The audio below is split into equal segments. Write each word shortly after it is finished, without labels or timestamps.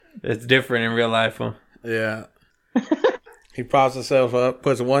It's different in real life, huh? Yeah. He props himself up,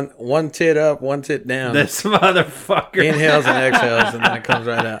 puts one tit up, one tit down. This motherfucker. Inhales and exhales, and then it comes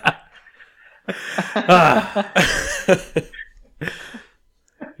right out.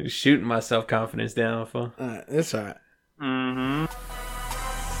 Shooting my self-confidence down, fool. It's all right. Mm-hmm.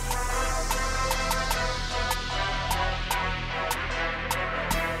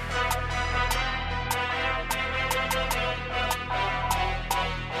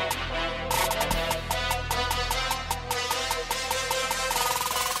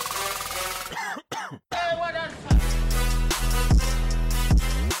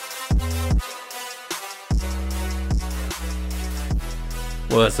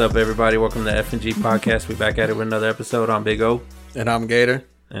 What's up, everybody? Welcome to FnG Podcast. We back at it with another episode. I'm Big O. And I'm Gator.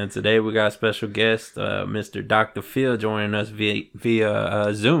 And today we got a special guest, Mr. Dr. Phil, joining us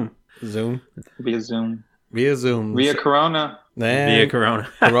via Zoom. Via Zoom. Via Corona. Via Corona.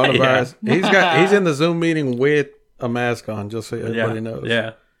 Coronavirus. Yeah. He's in the Zoom meeting with a mask on, just so everybody knows.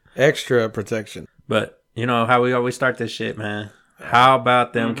 Yeah. Extra protection. But you know how we always start this shit, man. How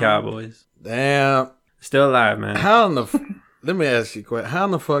about them Cowboys? Damn. Still alive, man. How in the... Let me ask you a question. How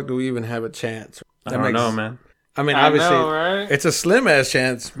in the fuck do we even have a chance? I don't know, man. I mean, obviously, right? It's a slim-ass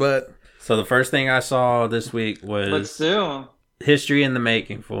chance, but... So the first thing I saw this week was... But still... history in the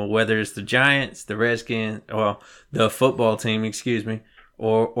making for whether it's the Giants, the Redskins, well, the football team, excuse me,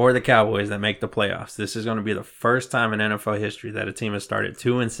 or the Cowboys that make the playoffs. This is going to be the first time in NFL history that a team has started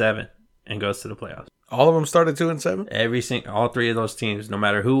 2-7 and goes to the playoffs. All of them started 2-7? All three of those teams, no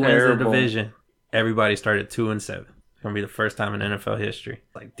matter who wins the division, everybody started 2-7. It's going to be the first time in NFL history.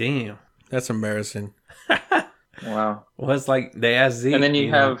 Like, damn. That's embarrassing. Wow. Well, it's like they asked Zeke. And then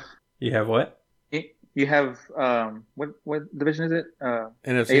you have... You have what? You have, what division is it? NFC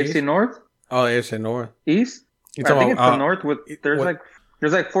AFC East? North? Oh, AFC North. East? I think it's the North with...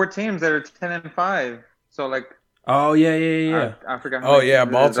 There's like 4 teams that are 10-5. So like... Oh, yeah. I forgot. Oh, yeah,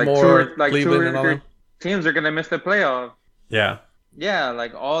 Baltimore, Cleveland, and all them. Teams are going to miss the playoff. Yeah. Yeah,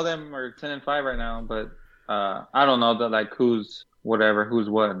 like all of them are 10-5 right now, but I don't know that like who's what,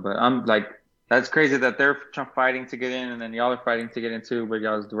 but I'm like, that's crazy that they're fighting to get in and then y'all are fighting to get in too, but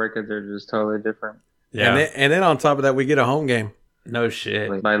y'all's records are just totally different. Yeah. And then on top of that, we get a home game. No shit.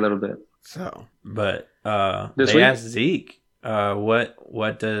 Like, by a little bit. So, but they asked Zeke, how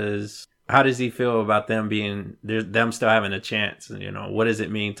does he feel about them still having a chance? And, you know, what does it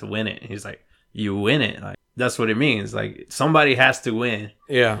mean to win it? He's like, you win it. Like, that's what it means. Like, somebody has to win.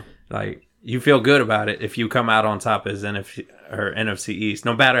 Yeah. Like, you feel good about it if you come out on top as NFC East.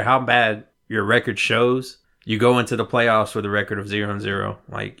 No matter how bad your record shows, you go into the playoffs with a record of 0-0.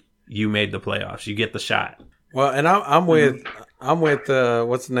 Like, you made the playoffs. You get the shot. Well, and I'm with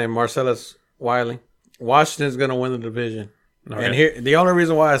what's the name, Marcellus Wiley. Washington's going to win the division. Okay. And here, the only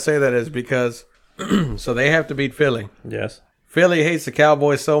reason why I say that is because so they have to beat Philly. Yes. Philly hates the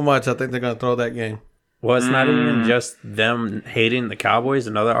Cowboys so much, I think they're going to throw that game. Well, it's not even just them hating the Cowboys.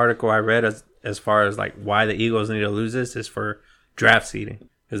 Another article I read as far as like why the Eagles need to lose this is for draft seeding.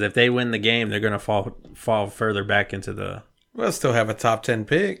 Because if they win the game, they're going to fall further back into the... We'll still have a top 10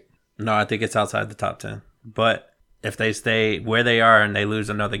 pick. No, I think it's outside the top 10. But if they stay where they are and they lose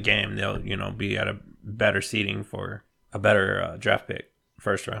another game, they'll, you know, be at a better seeding for a better draft pick,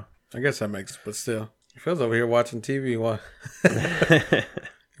 first round. I guess that makes, but still. Phil's over here watching TV. What? You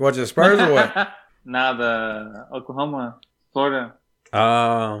watching Spurs or what? Nah, the Oklahoma, Florida.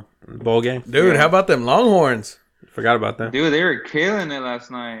 Bowl game? Dude, how about them Longhorns? Forgot about that. Dude, they were killing it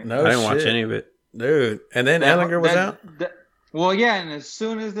last night. No, I didn't watch any of it. Dude. And then Ellinger was out? Well, yeah, and as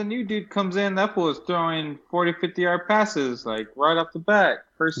soon as the new dude comes in, that fool is throwing 40, 50-yard passes, like, right off the bat.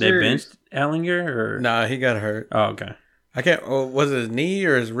 First series. They benched Ellinger? Or? Nah, he got hurt. Oh, okay. I can't... Oh, was it his knee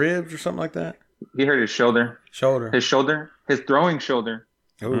or his ribs or something like that? He hurt his shoulder. His throwing shoulder.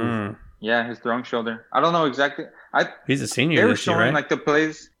 Ooh. Yeah, his throwing shoulder. I don't know exactly. He's a senior They were this year, showing right? like the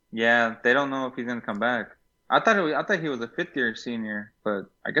plays. Yeah, they don't know if he's gonna come back. I thought he was a 5th-year senior, but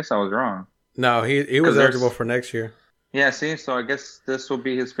I guess I was wrong. No, he was eligible for next year. Yeah, see, so I guess this will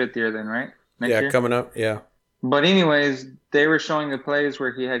be his 5th year then, right? Next year? Coming up. Yeah. But anyways, they were showing the plays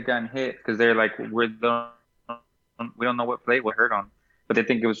where he had gotten hit because they're like, we don't know what play what hurt on, but they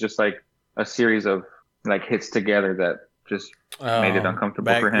think it was just like a series of like hits together that just made it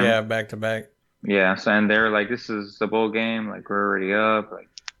uncomfortable for him. Yeah, back to back. Yeah, so and they're like, this is a bowl game, like we're already up, like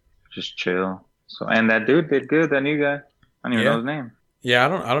just chill. So and that dude did good, that new guy. I don't even know his name. Yeah,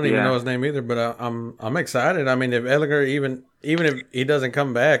 I don't even know his name either, but I'm excited. I mean, if Ellinger even if he doesn't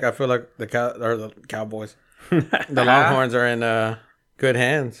come back, I feel like the Cowboys, the Longhorns are in good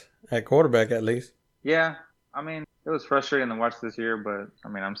hands at quarterback at least. Yeah, I mean, it was frustrating to watch this year, but I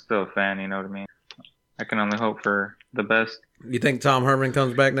mean, I'm still a fan. You know what I mean? I can only hope for the best. You think Tom Herman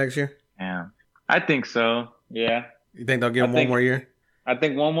comes back next year? Yeah, I think so. Yeah. You think they'll give him one more year? I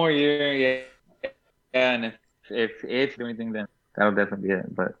think one more year. Yeah. Yeah, and if do anything, then that'll definitely be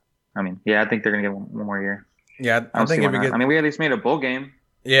it. But I mean, yeah, I think they're gonna get one more year. Yeah, I think if he gets, I mean, we at least made a bowl game.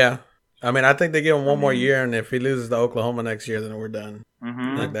 Yeah, I mean, I think they give him one more year, and if he loses to Oklahoma next year, then we're done.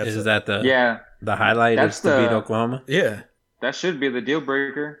 Mm-hmm. Like the highlight that's is to beat Oklahoma? Yeah, that should be the deal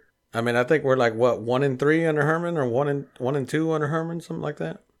breaker. I mean, I think we're like 1-3 under Herman, or 1-2 under Herman, something like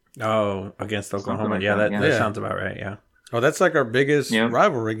that. Oh, against Oklahoma, like that sounds about right. Yeah. Oh, that's like our biggest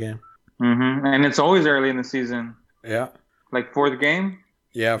rivalry game. Mm-hmm. And it's always early in the season. Yeah, like fourth game.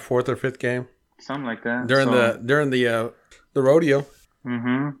 Yeah, fourth or fifth game, something like that. During the rodeo.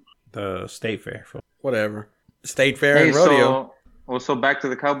 Mm-hmm. The state fair. Whatever. State fair and rodeo. So back to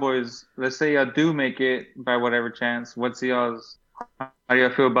the Cowboys. Let's say y'all do make it by whatever chance. What's y'all's? How do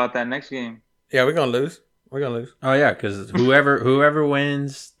y'all feel about that next game? Yeah, we're gonna lose. Oh yeah, because whoever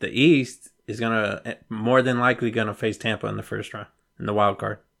wins the East is more than likely gonna face Tampa in the first round in the wild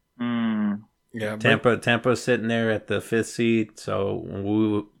card. Yeah, Tampa's sitting there at the 5th seed,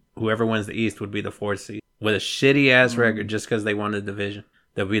 so whoever wins the East would be the 4th seed with a shitty ass record just because they won the division.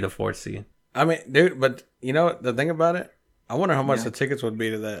 They'll be the 4th seed. I mean, dude, but you know the thing about it, I wonder how much the tickets would be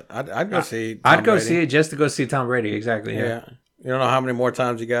to that. I'd go see. I'd go see it just to go see Tom Brady. Exactly. Yeah. You don't know how many more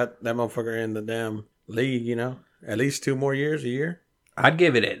times you got that motherfucker in the damn league. You know, at least 2 more years, a year. I'd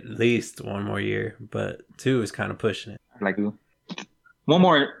give it at least 1 more year, but 2 is kind of pushing it. Like 1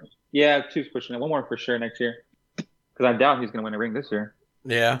 more. Yeah, 2's pushing it. 1 more for sure next year. Because I doubt he's going to win a ring this year.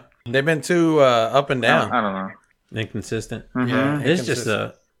 Yeah. They've been too up and down. I don't know. Inconsistent. Mm-hmm. Yeah. It's just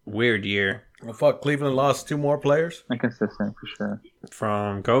a weird year. Well, fuck. Cleveland lost 2 more players. Inconsistent for sure.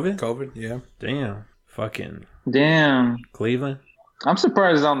 From COVID? COVID, yeah. Damn. Fucking. Damn. Cleveland. I'm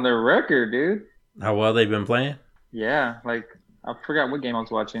surprised on their record, dude. How well they've been playing? Yeah. Like, I forgot what game I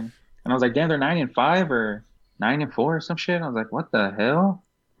was watching. And I was like, damn, they're 9-5 or 9-4 or some shit. I was like, what the hell?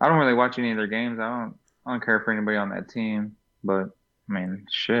 I don't really watch any of their games. I don't care for anybody on that team. But I mean,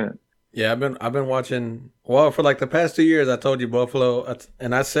 shit. Yeah, I've been watching. Well, for like the past 2 years, I told you Buffalo,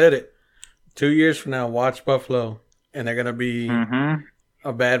 and I said it. 2 years from now, watch Buffalo, and they're gonna be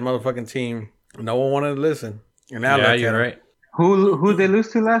a bad motherfucking team. No one wanted to listen. And now you're right. Who they lose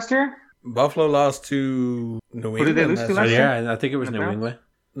to last year? Buffalo lost to New England. Who did they lose to last year? Yeah, I think it was New England.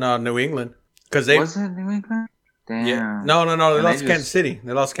 No, New England. Was it New England? Damn. Yeah. No. They lost Kansas City.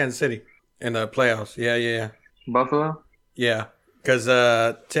 They lost Kansas City in the playoffs. Yeah. Buffalo? Yeah. Because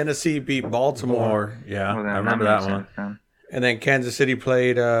Tennessee beat Baltimore. Yeah, I remember that one. Sense. And then Kansas City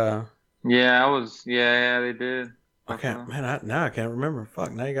played. Yeah, they did. I can't remember.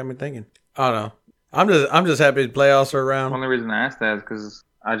 Fuck, now you got me thinking. I don't know. I'm just happy the playoffs are around. The only reason I asked that is because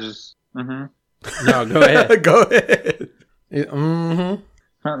I just. No, go ahead. Go ahead.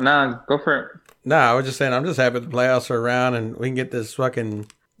 Nah, go for it. Nah, I was just saying I'm just happy the playoffs are around and we can get this fucking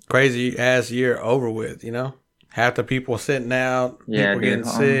crazy ass year over with. You know, half the people sitting out. Yeah, people getting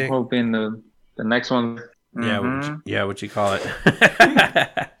sick. I'm hoping the next one. What you call it?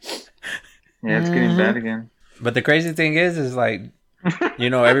 Yeah, it's getting bad again. But the crazy thing is like,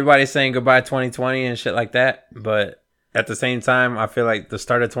 everybody's saying goodbye 2020 and shit like that. But at the same time, I feel like the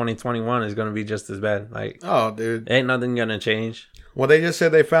start of 2021 is going to be just as bad. Like, oh, dude, ain't nothing going to change. Well, they just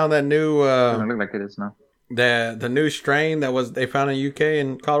said they found that new. Doesn't look like it is now. The new strain they found in UK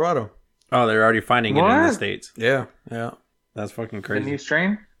and Colorado. Oh, they're already finding it in the States. Yeah. That's fucking crazy. The new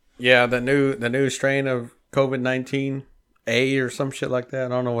strain? Yeah, the new strain of COVID-19 A or some shit like that. I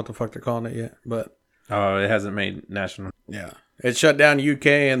don't know what the fuck they're calling it yet, but it hasn't made national. Yeah, it shut down UK,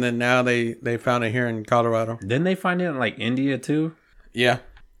 and then now they found it here in Colorado. Didn't they find it in like India too? Yeah,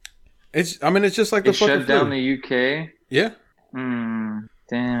 it's just like the fucking shut down the UK. Yeah.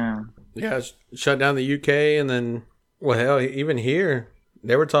 Damn. Yeah, it shut down the UK, and then hell, even here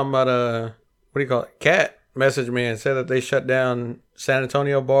they were talking about what do you call it? Cat messaged me and said that they shut down San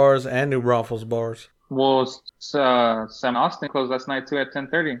Antonio bars and New Braunfels bars. Well, Sam Austin closed last night too at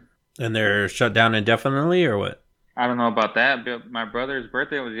 10:30. And they're shut down indefinitely, or what? I don't know about that, but my brother's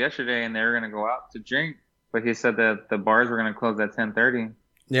birthday was yesterday, and they were gonna go out to drink, but he said that the bars were gonna close at 10:30.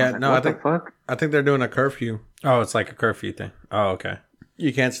 Yeah, I think they're doing a curfew. Oh, it's like a curfew thing. Oh, okay.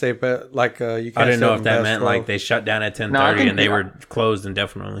 You can't stay you can't. I didn't know if that meant 12. Like they shut down at 10:30 and they were closed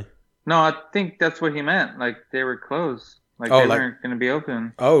indefinitely. No, I think that's what he meant. Like they were closed. Like they weren't gonna be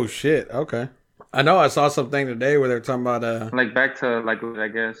open. Oh shit. Okay. I know. I saw something today where they're talking about like back to like I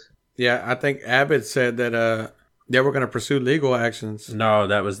guess. Yeah, I think Abbott said that they were going to pursue legal actions. No,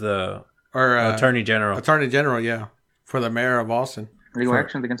 that was the attorney general. Attorney general, yeah. For the mayor of Austin. Legal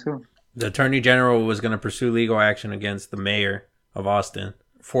action against who? The attorney general was going to pursue legal action against the mayor of Austin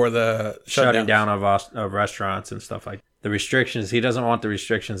for the shutting down of restaurants and stuff like that. The restrictions. He doesn't want the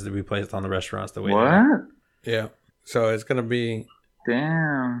restrictions to be placed on the restaurants the way. What? Yeah. So it's going to be.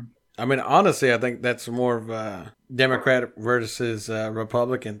 Damn. I mean, honestly, I think that's more of a Democrat versus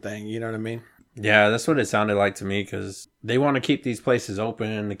Republican thing. You know what I mean? Yeah, that's what it sounded like to me because they want to keep these places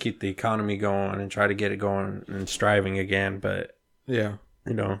open to keep the economy going and try to get it going and striving again. But yeah,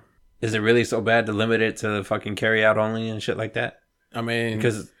 you know, is it really so bad to limit it to fucking carry out only and shit like that? I mean,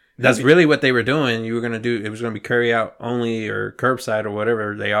 because that's really what they were doing. You were going to do, it was going to be carry out only or curbside or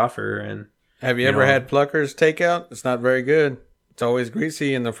whatever they offer. And have you ever had Pluckers takeout? It's not very good. It's always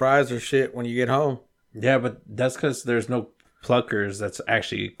greasy and the fries are shit when you get home. Yeah, but that's because there's no Pluckers that's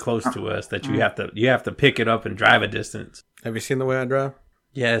actually close to us that you have to pick it up and drive a distance. Have you seen the way I drive?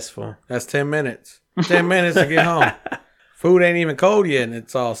 Yes, fool. That's 10 minutes. 10 minutes to get home. Food ain't even cold yet and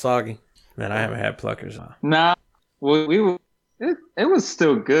it's all soggy. Man, I haven't had Pluckers. Nah, well, it was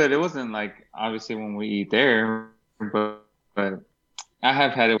still good. It wasn't like obviously when we eat there, but I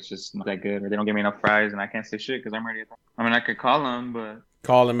have had it. It's just not that good, or they don't give me enough fries, and I can't say shit because I'm ready. I mean, I could call them, but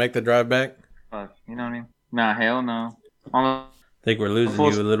call and make the drive back. You know what I mean? Nah, hell no. I think we're losing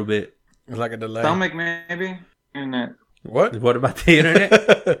you a little bit. It's like a delay. Stomach maybe. Internet. What? What about the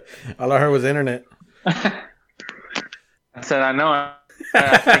internet? All I heard was internet. I said I know.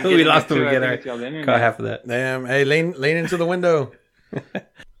 We lost them again. Caught half of that. Damn. Hey, lean into the window.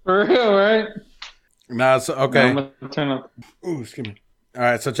 For real, right? Nah, so, okay. I'm gonna turn up. Ooh, excuse me. All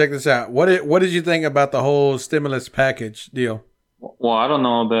right, so check this out. What did you think about the whole stimulus package deal? Well, I don't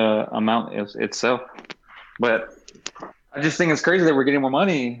know the amount itself, but I just think it's crazy that we're getting more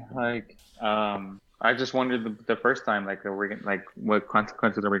money. Like, I just wondered the first time, like, are we gonna, like, what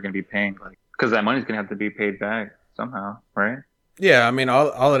consequences are we going to be paying? Like, because that money's going to have to be paid back somehow, right? Yeah, I mean,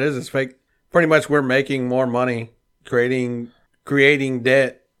 all it is fake. Pretty much, we're making more money, creating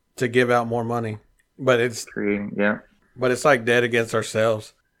debt to give out more money. But it's But it's like debt against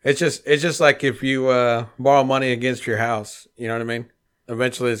ourselves. It's just like if you borrow money against your house. You know what I mean?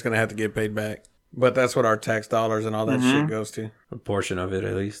 Eventually, it's going to have to get paid back. But that's what our tax dollars and all that shit goes to. A portion of it,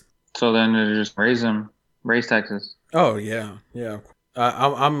 at least. So then they just raise taxes. Oh yeah.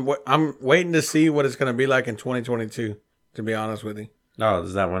 I'm waiting to see what it's going to be like in 2022. To be honest with you. Oh,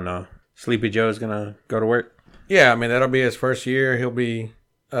 is that when Sleepy Joe is going to go to work? Yeah, I mean that'll be his first year. He'll be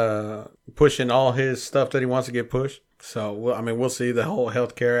pushing all his stuff that he wants to get pushed. So we'll see the whole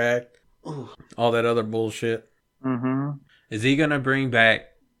Healthcare Act, all that other bullshit. Mm-hmm. Is he going to bring back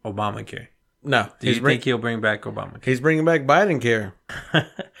Obamacare? No. Do you think he'll bring back Obamacare? He's bringing back Biden care.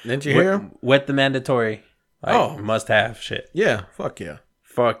 Didn't you hear him? With the mandatory, must have shit. Yeah, fuck yeah.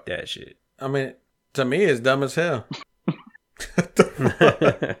 Fuck that shit. I mean, to me, it's dumb as hell.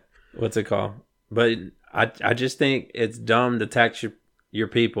 What's it called? But I just think it's dumb to tax your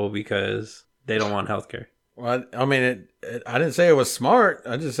people because they don't want healthcare. Well, I mean, I didn't say it was smart.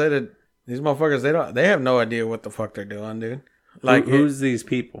 I just said that these motherfuckers, they have no idea what the fuck they're doing, dude. Like, who's these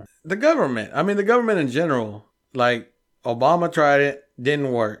people? The government. I mean, the government in general. Like, Obama tried it,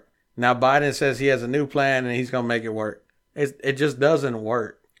 didn't work. Now Biden says he has a new plan and he's gonna make it work. It just doesn't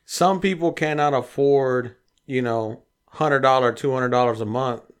work. Some people cannot afford, $100, $200 a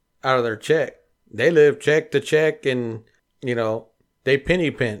month out of their check. They live check to check and, they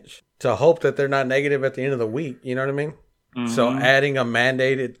penny pinch to hope that they're not negative at the end of the week. You know what I mean? Mm-hmm. So adding a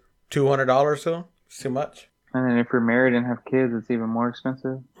mandated $200 to them is too much. And then if you're married and have kids, it's even more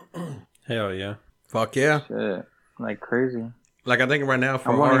expensive. Hell yeah. Fuck yeah. Shit. Like crazy. Like I think right now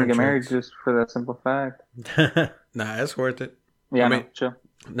for I wanted to get married just for that simple fact. Nah, it's worth it. Yeah, I mean, chill.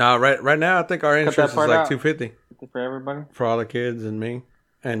 Nah, right now I think our insurance is like $250 for everybody, for all the kids and me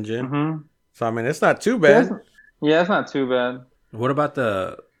and Jim. Mm-hmm. So I mean, it's not too bad. Yeah, it's not too bad. What about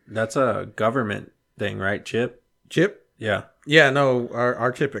that's a government thing, right? Chip? Yeah. Yeah, no,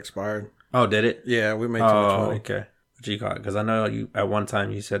 our chip expired. Oh, did it? Yeah, we made too much money. Okay. What you call it? Because I know you at one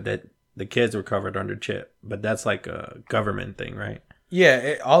time you said that the kids were covered under chip, but that's like a government thing, right?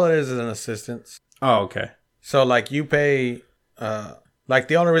 Yeah, all it is an assistance. Oh, okay. So like you pay, like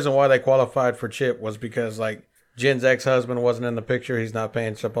the only reason why they qualified for chip was because like Jen's ex-husband wasn't in the picture. He's not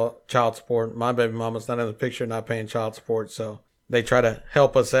paying child support. My baby mama's not in the picture, not paying child support. So they try to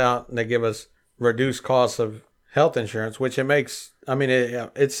help us out and they give us reduced costs of health insurance, which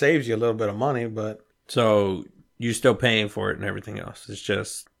it saves you a little bit of money, but. So you're still paying for it and everything else. It's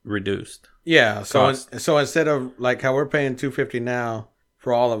just reduced. Yeah. So instead of like how we're paying $250 now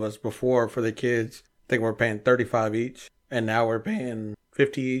for all of us, before for the kids, I think we're paying $35 each. And now we're paying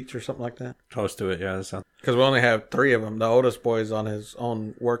 50 each or something like that. Close to it, yeah. Because we only have 3 of them. The oldest boy's on his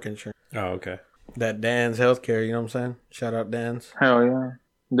own work insurance. Oh, okay. That Dan's Healthcare, you know what I'm saying? Shout out Dan's. Hell yeah.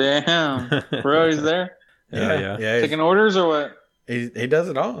 Damn. Bro, he's there? Yeah. Taking orders or what? He does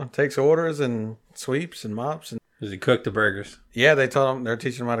it all. Takes orders and sweeps and mops. And does he cook the burgers? Yeah, they told him they're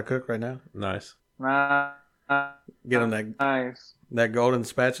teaching him how to cook right now. Nice. Get him that golden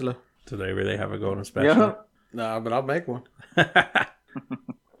spatula. Do they really have a golden spatula? Yep. No, but I'll make one.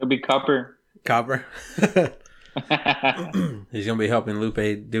 It'll be copper. Copper. He's gonna be helping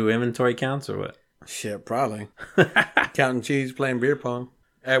Lupe do inventory counts or what? Shit, probably. Counting cheese, playing beer pong.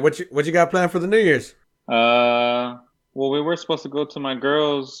 Hey, what you got planned for the New Year's? Well, we were supposed to go to my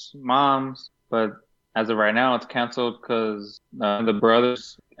girl's mom's, but as of right now, it's canceled because the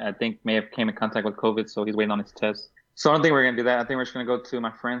brothers, I think, may have came in contact with COVID, so he's waiting on his test. So I don't think we're gonna do that. I think we're just gonna go to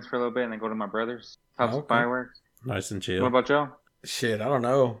my friends for a little bit and then go to my brother's house of fireworks. Nice and chill. What about y'all? Shit, I don't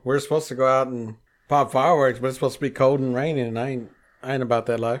know. We're supposed to go out and pop fireworks, but it's supposed to be cold and rainy, and I ain't about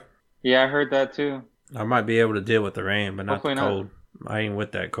that life. Yeah, I heard that too. I might be able to deal with the rain, but not the cold. I ain't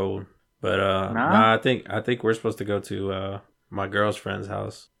with that cold. But I think we're supposed to go to my girl's friend's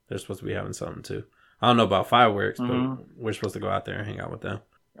house. They're supposed to be having something too. I don't know about fireworks, but we're supposed to go out there and hang out with them.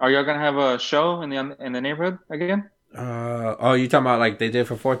 Are y'all gonna have a show in the neighborhood again? You talking about like they did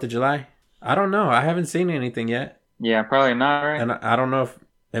for 4th of July? I don't know. I haven't seen anything yet. Yeah, probably not, right? And I don't know if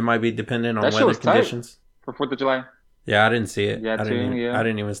it might be dependent on weather conditions. For 4th of July. Yeah, I didn't see it. Yeah, I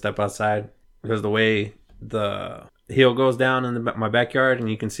didn't even step outside because the way the hill goes down in my backyard and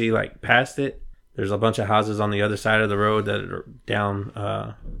you can see like past it, there's a bunch of houses on the other side of the road that are down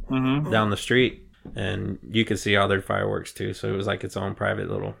the street, and you can see all their fireworks too. So it was like its own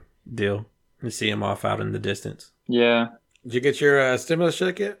private little deal. You see them off out in the distance. Yeah. Did you get your stimulus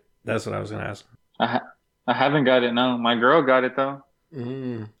check yet? That's what I was gonna ask. I haven't got it. No, my girl got it though.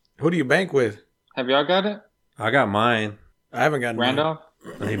 Who do you bank with? Have y'all got it? I got mine. I haven't gotten Randolph.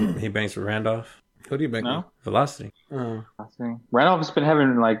 He banks with Randolph. Who do you bank with? Velocity. Oh. I see. Randolph's been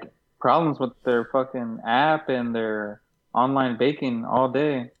having like problems with their fucking app and their online banking all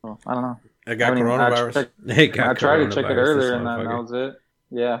day. So, I don't know. It got coronavirus. I tried to check it earlier and that was it.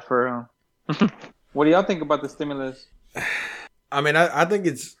 Yeah, for real. What do y'all think about the stimulus? I mean, I think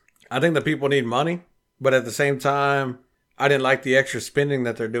the people need money, but at the same time, I didn't like the extra spending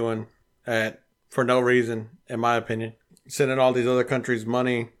that they're doing for no reason, in my opinion. Sending all these other countries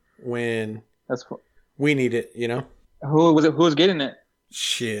money when we need it, you know? Who was it? Who was getting it?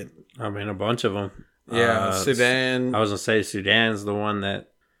 Shit. I mean, a bunch of them. Yeah, Sudan. I was going to say Sudan's the one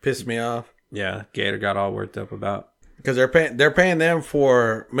that pissed me off. Yeah, Gator got all worked up about. Because they're paying them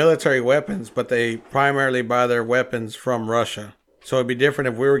for military weapons, but they primarily buy their weapons from Russia. So it'd be different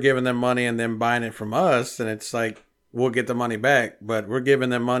if we were giving them money and them buying it from us, and it's like we'll get the money back, but we're giving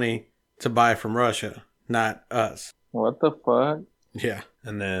them money to buy from Russia, not us. What the fuck? Yeah.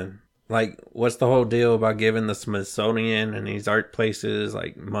 And then, like, what's the whole deal about giving the Smithsonian and these art places,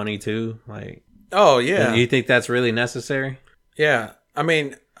 like, money too? Like, oh, yeah. Do you think that's really necessary? Yeah. I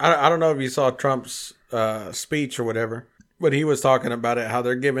mean, I don't know if you saw Trump's speech or whatever, but he was talking about it, how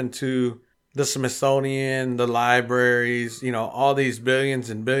they're giving to the Smithsonian, the libraries, you know, all these billions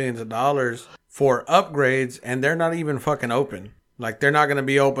and billions of dollars for upgrades, and they're not even fucking open. Like, they're not going to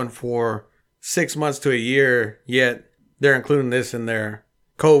be open for 6 months to a year, yet they're including this in their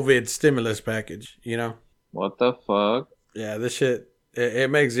COVID stimulus package, you know? What the fuck? Yeah, this shit,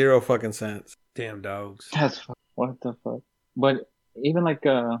 it makes zero fucking sense. Damn dogs. What the fuck? But even like,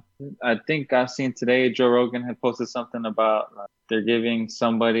 I think I've seen today, Joe Rogan had posted something about they're giving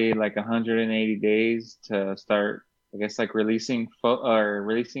somebody like 180 days to start, I guess, like releasing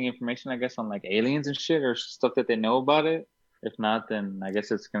information, I guess, on like aliens and shit or stuff that they know about it. If not, then I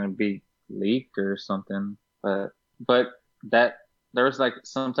guess it's going to be leaked or something. But that there was like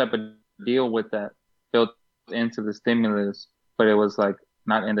some type of deal with that built into the stimulus, but it was like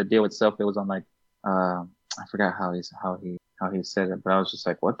not in the deal itself. It was on like, I forgot how he said it, but I was just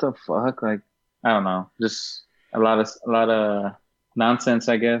like, what the fuck? Like, I don't know, just a lot of nonsense,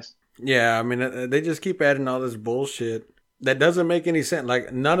 I guess. Yeah, I mean, they just keep adding all this bullshit that doesn't make any sense.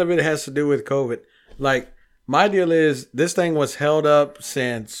 Like, none of it has to do with COVID. Like, my deal is this thing was held up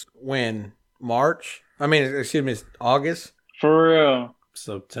since when? March? I mean, excuse me, August? For real.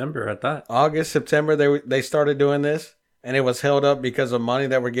 September, I thought. August, September, they started doing this, and it was held up because of money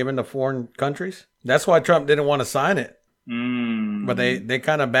that were given to foreign countries. That's why Trump didn't want to sign it. But they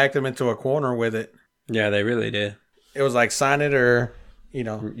kind of backed him into a corner with it. Yeah, they really did. It was like, sign it or, you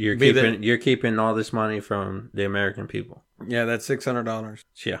know. You're keeping all this money from the American people. Yeah, that's $600.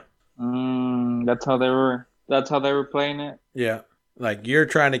 Yeah. That's how they were playing it? Yeah. Like, you're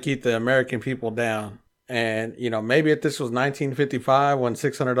trying to keep the American people down. And, you know, maybe if this was 1955 when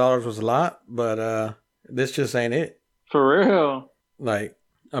 $600 was a lot, but this just ain't it. For real. Like,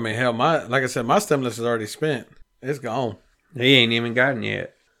 I mean, hell, like I said, my stimulus is already spent. It's gone. He ain't even gotten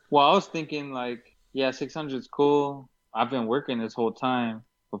yet. Well, I was thinking like, yeah, 600 is cool. I've been working this whole time.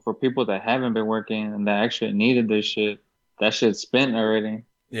 But for people that haven't been working and that actually needed this shit, that shit's spent already.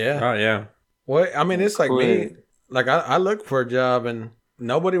 Yeah. Oh, yeah. Well, I mean, it's like me. Like, I looked for a job and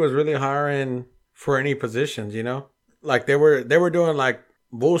nobody was really hiring for any positions, you know? Like, they were doing, like,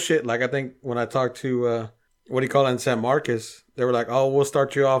 bullshit. Like, I think when I talked to, what do you call it, in San Marcos, they were like, oh, we'll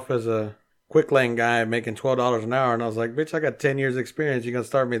start you off as a quick lane guy making $12 an hour. And I was like, bitch, I got 10 years experience. You going to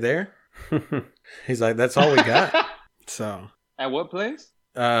start me there? He's like, that's all we got. So. At what place?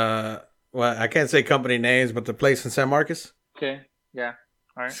 Well, I can't say company names, but the place in San Marcos. Okay. Yeah.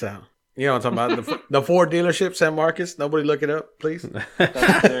 All right. So, you know what I'm talking about? The Ford dealership, San Marcos. Nobody look it up, please.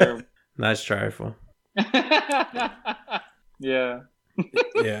 That's terrible. Nice trifle. Yeah.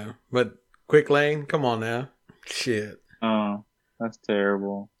 Yeah. But quick lane, come on now. Shit. Oh, that's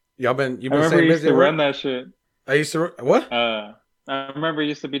terrible. You've been I remember you used to run that shit. I used to what? I remember you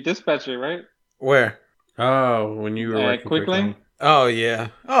used to be dispatcher, right? Where? Oh, when you were working Quick Lane? Oh yeah.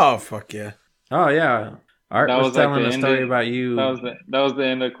 Oh fuck yeah. Oh yeah. Art was telling a story about you. That was the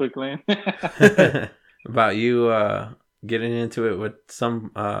end of Quick Lane. About you getting into it with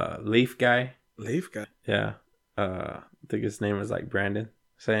some Leaf guy. Leaf guy? Yeah. I think his name was like Brandon.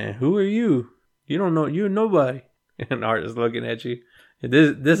 Saying, "Who are you? You don't know. You're nobody." And Art is looking at you.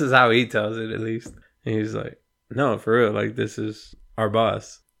 This is how he tells it, at least. And he's like, "No, for real. Like, this is our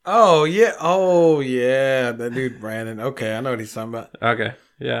boss." Oh yeah. Oh yeah. That dude Brandon. Okay, I know what he's talking about. Okay.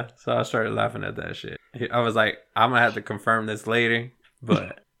 Yeah. So I started laughing at that shit. I was like, I'm gonna have to confirm this later,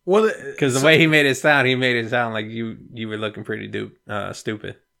 but well, because the way he made it sound like you were looking pretty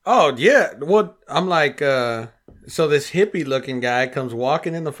stupid. Oh yeah. Well, I'm like, so this hippie looking guy comes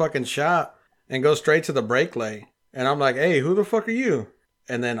walking in the fucking shop and goes straight to the brake lane, and I'm like, hey, who the fuck are you?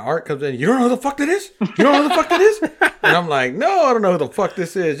 And then Art comes in. You don't know who the fuck that is? You don't know who the fuck that is? And I'm like, no, I don't know who the fuck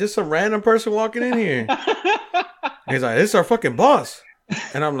this is. Just some random person walking in here. He's like, this is our fucking boss.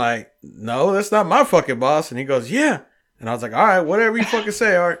 And I'm like, no, that's not my fucking boss. And he goes, yeah. And I was like, all right, whatever you fucking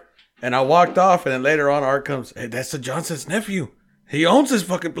say, Art. And I walked off. And then later on, Art comes, hey, that's the Johnson's nephew. He owns this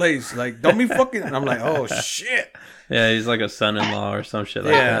fucking place. Like, don't be fucking. And I'm like, oh, shit. Yeah, he's like a son-in-law or some shit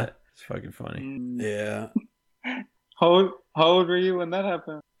like that. It's fucking funny. Yeah. How old were you when that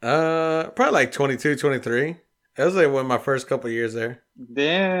happened? Probably like 22, 23. That was like one of my first couple of years there.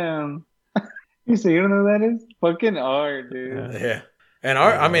 Damn. You say you don't know who that is? Fucking Art, dude. Yeah. And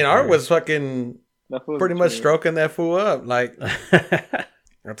Art, I mean, Art was fucking pretty much stroking that fool up. Like,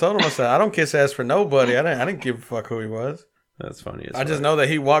 I told him, I said, I don't kiss ass for nobody. I didn't give a fuck who he was. That's funny. I just know that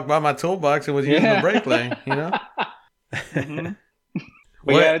he walked by my toolbox and was using the brake lane, you know? Mm-hmm.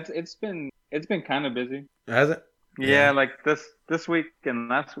 But yeah, it's been kind of busy. Has it? Yeah, like this week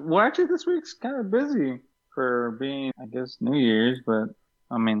and actually this week's kind of busy for being, I guess, New Year's, but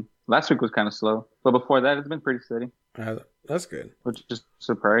I mean, last week was kind of slow. But before that, it's been pretty steady. That's good. Which is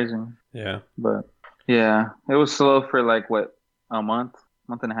surprising. Yeah. But yeah, it was slow for like what, a month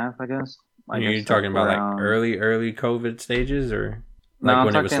and a half, I guess. You're talking about like early COVID stages, or like no,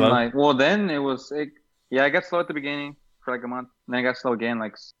 when it was slow? Like, well, then it got slow at the beginning for like a month, and then it got slow again,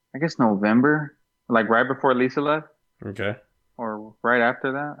 like I guess November, like right before Lisa left. Okay. Or right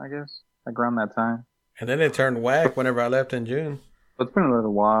after that, I guess, like around that time. And then it turned whack whenever I left in June. It's been a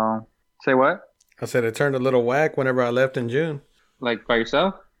little while. Say what? I said it turned a little whack whenever I left in June. Like by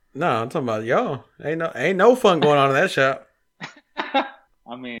yourself? No, I'm talking about y'all. Ain't no fun going on in that shop.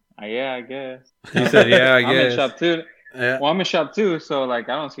 I mean, yeah, I guess. You said, yeah, I guess. I'm in shop too. Yeah. Well, I'm in shop too, so like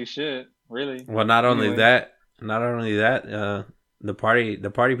I don't see shit really. Well, not only that, the party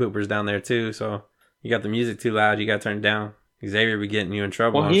poopers down there too. So you got the music too loud, you got turned down. Xavier be getting you in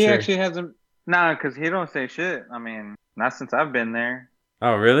trouble. Well, he actually hasn't. Nah, because he don't say shit. I mean, not since I've been there.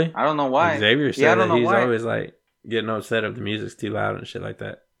 Oh, really? I don't know why. Xavier said that he's always like getting upset if the music's too loud and shit like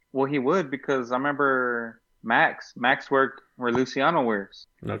that. Well, he would, because I remember Max worked where Luciano works.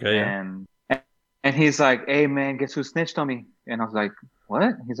 Okay. And he's like, hey man, guess who snitched on me? And I was like,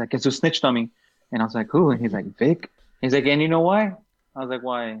 what? He's like, guess who snitched on me? And I was like, who? And he's like, Vic. He's like, and you know why? I was like,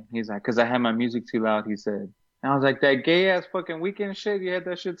 why? He's like, because I had my music too loud, he said. And I was like, that gay ass fucking weekend shit, you had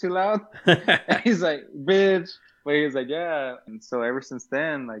that shit too loud? And he's like, bitch. But he was like, yeah. And so ever since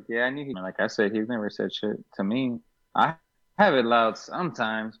then, like, yeah, I knew he, like I said, he's never said shit to me. I have it loud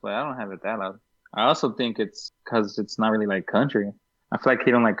sometimes, but I don't have it that loud. I also think it's because it's not really like country. I feel like he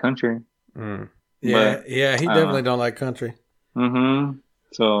don't like country. Yeah, he definitely don't like country. Mm-hmm.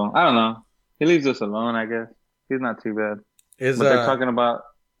 So I don't know. He leaves us alone, I guess. He's not too bad. Is But they're talking about.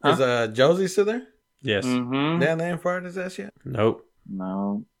 Is Josie still there? Yes. Mm-hmm. Damn, they ain't fired his ass yet. Nope.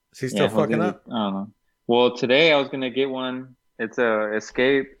 No. Is he still fucking up? I don't know. Well, today I was gonna get one. It's a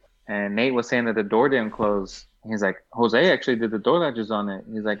Escape, and Nate was saying that the door didn't close. He's like, Jose actually did the door latches on it.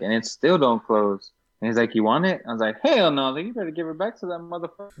 He's like, and it still don't close. And he's like, you want it? I was like, hell no. I was like, you better give it back to that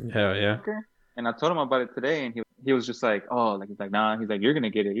motherfucker. Hell yeah. And I told him about it today, and he was just like, oh, like he's like, nah. He's like, you're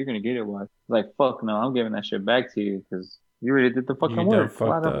gonna get it. You're gonna get it. What? Like, fuck no. I'm giving that shit back to you because you already did the fucking work.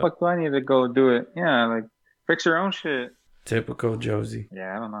 Why the fuck do I need to go do it? Yeah, like fix your own shit. Typical Josie.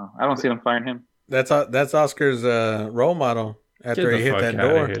 Yeah, I don't know. I don't see them firing him. That's Oscar's role model after he hit that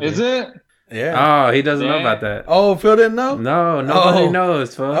door. Here, is it? Yeah. Oh, he doesn't know about that. Oh, Phil didn't know? No, nobody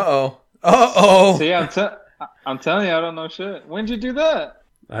knows, Phil. Uh-oh. See, I'm telling you, I don't know shit. When'd you do that?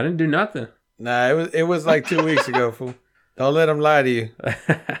 I didn't do nothing. Nah, it was like 2 weeks ago, fool. Don't let him lie to you.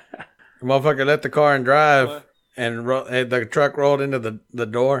 The motherfucker left the car and drive, and the truck rolled into the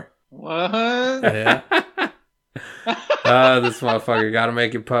door. What? Yeah. This motherfucker got to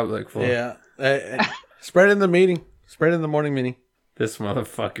make it public, fool. Yeah. Spread in the meeting. Spread in the morning meeting. This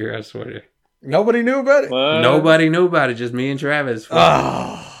motherfucker, I swear. Nobody knew about it? What? Nobody knew about it, just me and Travis. Fool.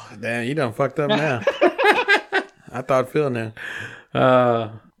 Oh, damn, you done fucked up now. I thought Phil knew.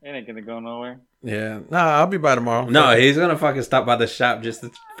 It ain't gonna go nowhere. Yeah. Nah, I'll be by tomorrow. No, he's gonna fucking stop by the shop just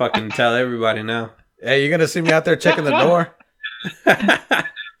to fucking tell everybody now. Hey, you're gonna see me out there checking the door?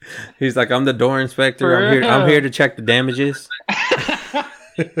 He's like, I'm the door inspector. I'm here to check the damages.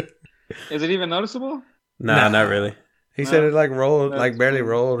 Is it even noticeable? Nah, not really. He said it like rolled, like barely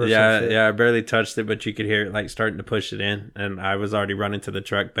rolled or something. Yeah, I barely touched it, but you could hear it like starting to push it in. And I was already running to the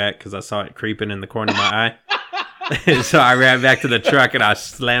truck back because I saw it creeping in the corner of my eye. So I ran back to the truck and I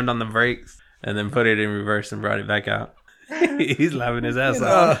slammed on the brakes and then put it in reverse and brought it back out. He's laughing his ass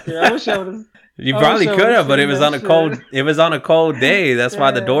off. Yeah, I wish I would've. You probably could have, but it was on a cold. It was on a cold day. That's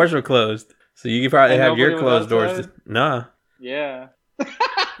why the doors were closed. So you could probably have your closed doors. Nah. Yeah.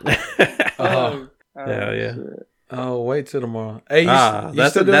 Oh, hell yeah. Shit. Oh, wait till tomorrow. Hey,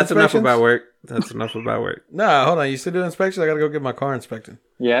 that's enough about work. That's enough about work. Nah, hold on. You still do inspections? I gotta go get my car inspected.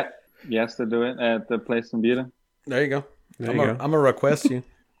 Yeah. Yes, to do it at the place in Buda. There you go. I'm gonna request you.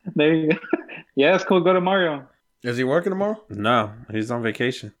 There you go. Yeah, it's cool. Go to Mario. Is he working tomorrow? No, he's on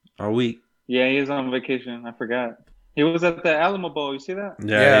vacation all week. Yeah, he is on vacation. I forgot. He was at the Alamo Bowl. You see that?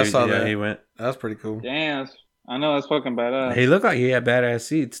 Yeah, I saw that. He went. That's pretty cool. Damn. I know. That's fucking badass. He looked like he had badass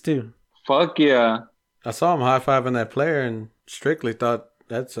seats too. Fuck yeah. I saw him high-fiving that player and strictly thought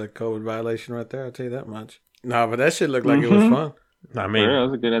that's a COVID violation right there. I'll tell you that much. No, but that shit looked like it was fun. I mean, it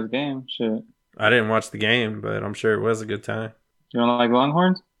was a good ass game. Shit. I didn't watch the game, but I'm sure it was a good time. You don't like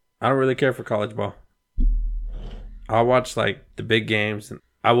Longhorns? I don't really care for college ball. I'll watch like the big games.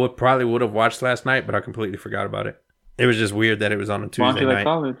 I probably would have watched last night, but I completely forgot about it. It was just weird that it was on a Tuesday night. Like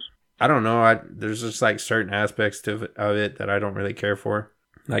college? I don't know. There's just like certain aspects of it that I don't really care for,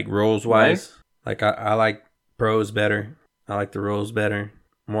 like rules wise. Like I like pros better. I like the rules better.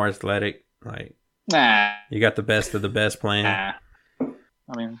 More athletic. Like you got the best of the best playing. I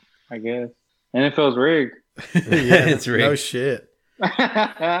mean, I guess NFL's rigged. Yeah, it's rigged. No shit.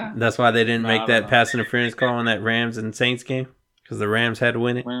 That's why they didn't make that pass interference call in that Rams and Saints game, because the Rams had to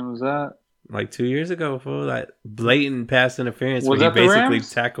win it. When was that? Like 2 years ago, fool. Like blatant pass interference where he basically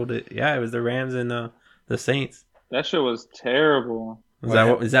tackled it. Yeah, it was the Rams and the Saints. That shit was terrible.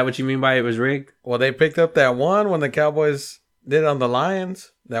 Is that what you mean by it was rigged? Well, they picked up that one when the Cowboys did on the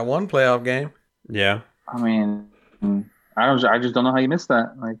Lions, that one playoff game. Yeah. I mean, I just don't know how you missed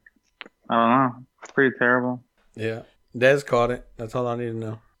that. Like, I don't know. It's pretty terrible. Yeah. Dez caught it. That's all I need to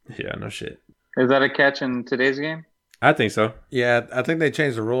know. Yeah, no shit. Is that a catch in today's game? I think so. Yeah, I think they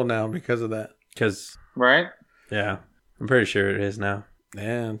changed the rule now because of that. Right? Yeah. I'm pretty sure it is now.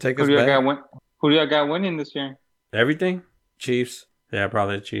 Yeah, take us back. Who do y'all got winning this year? Everything? Chiefs. Yeah,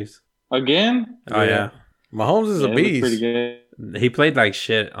 probably the Chiefs. Again? Oh, yeah. Mahomes is a beast. Pretty good. He played like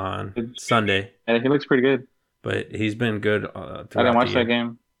shit on Sunday. Yeah, he looks pretty good. But he's been good I didn't watch that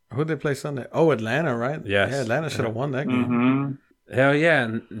game. Who'd they play Sunday? Oh, Atlanta, right? Yes. Yeah, Atlanta should have won that game. Mm-hmm. Hell yeah.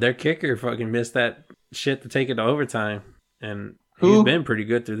 And their kicker fucking missed that shit to take it to overtime. And he's been pretty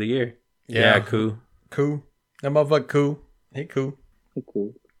good through the year. Yeah, cool. Cool. That motherfucker cool. He cool. He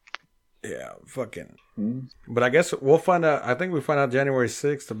cool. Yeah, fucking. But I guess we'll find out. I think we find out January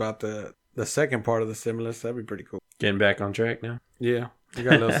 6th about the second part of the stimulus. That'd be pretty cool. Getting back on track now? Yeah. You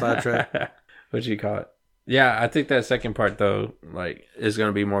got a little sidetrack. What'd you call it? Yeah, I think that second part, though, like, is going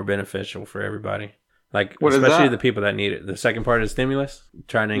to be more beneficial for everybody. Like, especially the people that need it. The second part of the stimulus,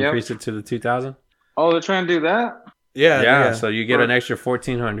 trying to increase it to the 2,000. Oh, they're trying to do that? Yeah. So you get an extra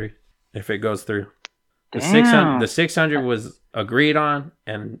 1,400 if it goes through. The 600 was agreed on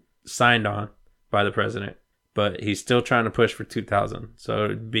and signed on by the president, but he's still trying to push for 2,000. So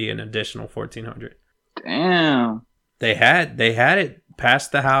it'd be an additional 1,400. Damn. They had it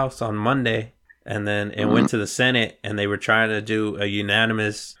past the House on Monday, and then it went to the Senate, and they were trying to do a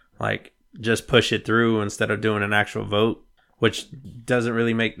unanimous, like, just push it through instead of doing an actual vote, which doesn't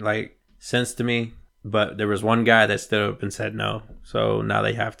really make like sense to me. But there was one guy that stood up and said no. So now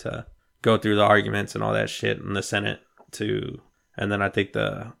they have to go through the arguments and all that shit in the Senate and then I think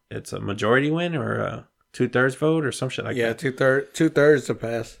it's a majority win or a 2/3 vote or some shit like that. Yeah, 2/3 to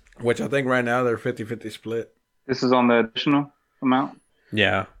pass, which I think right now they're 50-50 split. This is on the additional amount?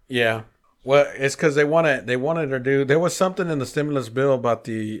 Yeah. Yeah. Well, it's because they wanted to do. There was something in the stimulus bill about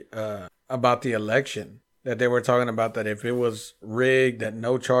the election that they were talking about, that if it was rigged, that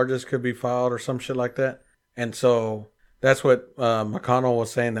no charges could be filed or some shit like that. And so that's what McConnell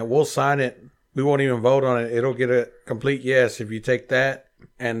was saying, that we'll sign it. We won't even vote on it. It'll get a complete yes if you take that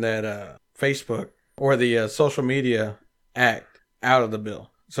and that Facebook or the social media act out of the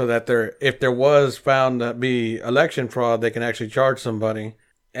bill, so that if there was found to be election fraud, they can actually charge somebody,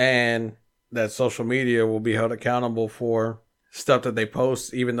 and that social media will be held accountable for stuff that they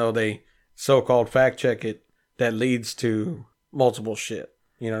post, even though they so-called fact check it, that leads to multiple shit.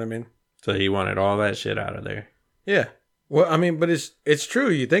 You know what I mean? So he wanted all that shit out of there. Yeah. Well, I mean, but it's true.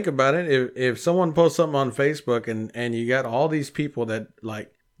 You think about it. If someone posts something on Facebook and you got all these people that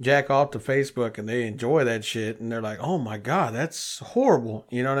like jack off to Facebook and they enjoy that shit and they're like, oh my God, that's horrible.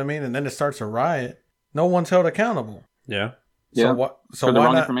 You know what I mean? And then it starts a riot. No one's held accountable. Yeah. So why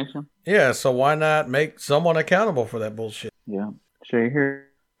wrong not? Information? Yeah. So why not make someone accountable for that bullshit? Yeah. Sure. You hear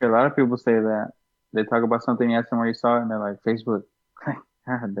a lot of people say that. They talk about something, you ask them where you saw it, and they're like, Facebook.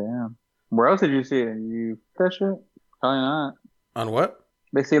 God damn. Where else did you see it? You that shit? Probably not. On what?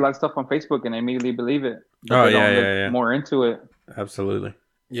 They see a lot of stuff on Facebook and they immediately believe it. Oh, yeah. More into it. Absolutely.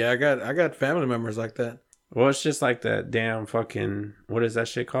 Yeah, I got family members like that. Well, it's just like that damn fucking, what is that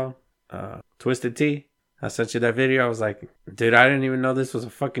shit called? Twisted Tea. I sent you that video. I was like, dude, I didn't even know this was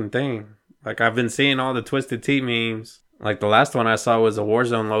a fucking thing. Like, I've been seeing all the Twisted Tea memes. Like, the last one I saw was a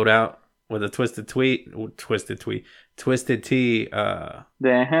Warzone loadout with a Twisted Tea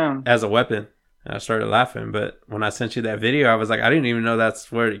Damn. as a weapon. And I started laughing. But when I sent you that video, I was like, I didn't even know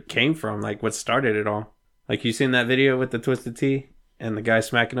that's where it came from. Like, what started it all. Like, you seen that video with the Twisted Tea and the guy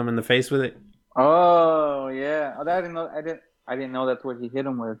smacking him in the face with it? Oh, yeah. Oh, I didn't know that's what he hit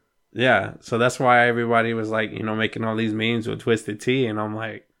him with. Yeah, so that's why everybody was like, you know, making all these memes with Twisted Tea, and I'm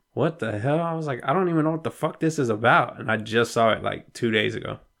like, what the hell? I was like, I don't even know what the fuck this is about, and I just saw it like 2 days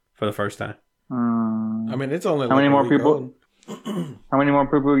ago for the first time. I mean, it's only how many more people? How many more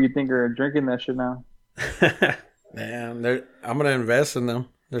people you think are drinking that shit now? Damn, I'm gonna invest in them.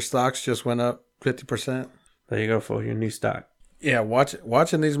 Their stocks just went up 50%. There you go for your new stock. Yeah,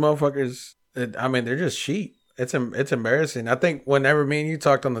 watching these motherfuckers. I mean, they're just sheep. It's embarrassing. I think whenever me and you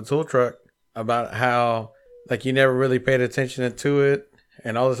talked on the tool truck about how like you never really paid attention to it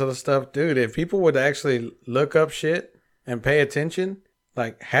and all this other stuff, dude, if people would actually look up shit and pay attention,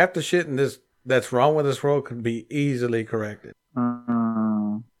 like half the shit in this that's wrong with this world could be easily corrected.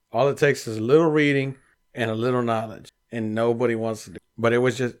 All it takes is a little reading and a little knowledge, and nobody wants to do it. But it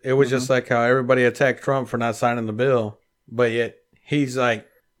was just like how everybody attacked Trump for not signing the bill, but yet he's like,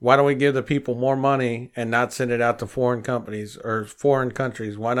 why don't we give the people more money and not send it out to foreign companies or foreign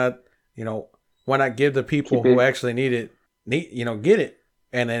countries? Why not give the people who actually need it, get it?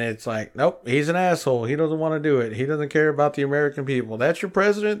 And then it's like, nope, he's an asshole. He doesn't want to do it. He doesn't care about the American people. That's your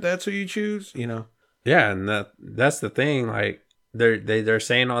president. That's who you choose, Yeah, and that's the thing. Like they're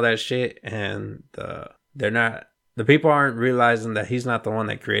saying all that shit, and the people aren't realizing that he's not the one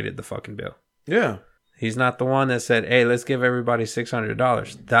that created the fucking bill. Yeah. He's not the one that said, hey, let's give everybody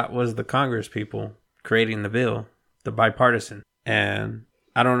 $600. That was the Congress people creating the bill, the bipartisan. And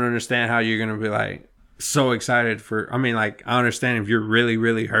I don't understand how you're going to be like so excited I understand if you're really,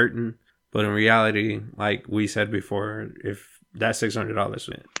 really hurting. But in reality, like we said before, if that $600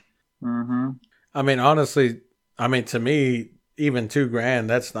 went. Mm-hmm. I mean, honestly, to me, even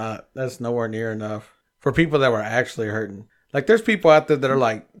 $2,000, that's nowhere near enough for people that were actually hurting. Like there's people out there that are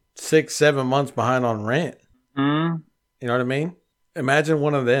like 6-7 months behind on rent. Mm. You know what I mean? Imagine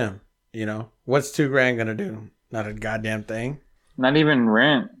one of them. What's $2,000 gonna do? Not a goddamn thing. Not even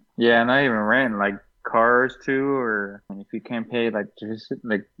rent. Yeah, not even rent. Like cars too, or if you can't pay like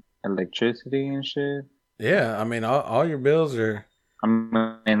electricity and shit. Yeah, I mean, all your bills are. I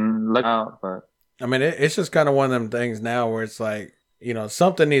mean, look out, but I mean, it's just kind of one of them things now where it's like,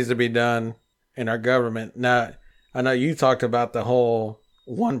 something needs to be done in our government. Now, I know you talked about the whole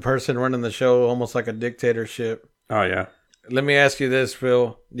one person running the show, almost like a dictatorship. Oh, yeah. Let me ask you this,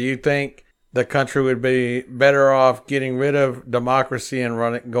 Phil. Do you think the country would be better off getting rid of democracy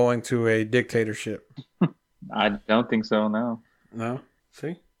and going to a dictatorship? I don't think so, no. No?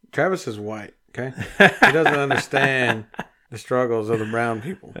 See? Travis is white, okay? He doesn't understand the struggles of the brown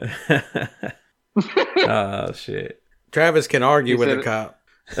people. Oh, shit. Travis can argue with the cop.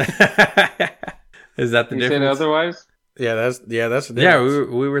 Is that the difference? Said otherwise? Yeah, that's the difference. Yeah,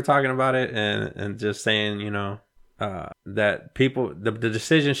 we were talking about it and just saying, that people the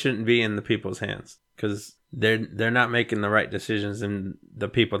decision shouldn't be in the people's hands because they're not making the right decisions in the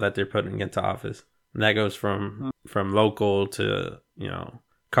people that they're putting into office. And that goes from local to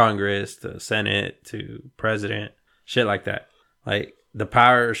Congress to Senate to president, shit like that. Like the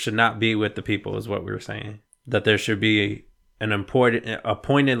power should not be with the people, is what we were saying. That there should be an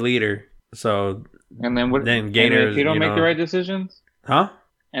appointed leader. So and then what? Then Gators, if you don't make the right decisions, huh?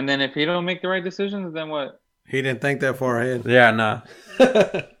 And then if you don't make the right decisions, then what? He didn't think that far ahead. Yeah, nah.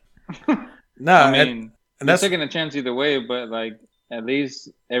 No, I mean, that's taking a chance either way, but like at least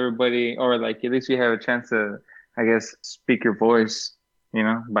everybody, or like at least you have a chance to, I guess, speak your voice,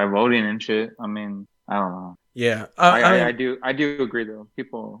 by voting and shit. I mean, I don't know. Yeah, I do agree though.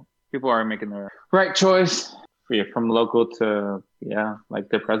 People are making the right choice from local to like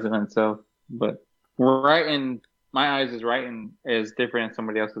the president itself. But right in my eyes is different than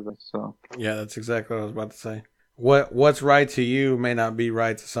somebody else's. So yeah, that's exactly what I was about to say. What's right to you may not be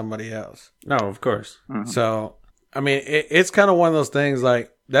right to somebody else. No, of course. Mm-hmm. So I mean, it's kind of one of those things.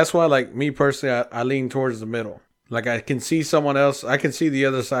 Like that's why, like me personally, I lean towards the middle. Like I can see someone else, I can see the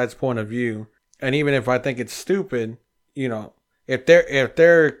other side's point of view. And even if I think it's stupid, if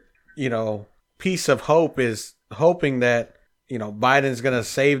their piece of hope is hoping that, Biden's going to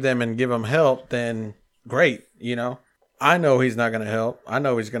save them and give them help, then great. I know he's not going to help. I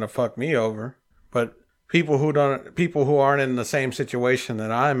know he's going to fuck me over. But people who aren't in the same situation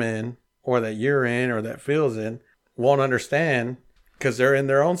that I'm in or that you're in or that Phil's in won't understand because they're in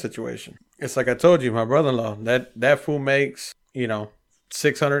their own situation. It's like I told you, my brother-in-law, that fool makes, $600,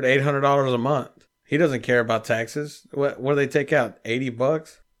 $800 a month. He doesn't care about taxes. What do they take out?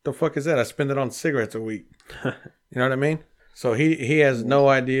 $80? The fuck is that? I spend it on cigarettes a week. You know what I mean? So he has no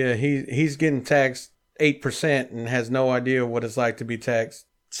idea. He's getting taxed 8% and has no idea what it's like to be taxed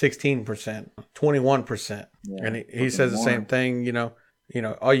 16%, 21%. Yeah, and he says the same thing,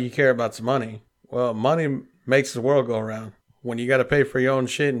 all you care about is money. Well, money makes the world go around. When you got to pay for your own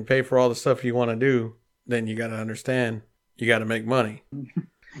shit and pay for all the stuff you want to do, then you got to understand you got to make money.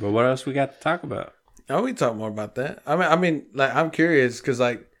 But what else we got to talk about? Oh, we talk more about that. I mean, like I'm curious because,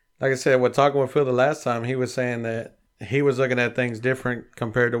 like I said, when talking with Phil the last time, he was saying that he was looking at things different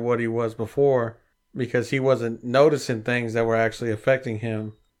compared to what he was before because he wasn't noticing things that were actually affecting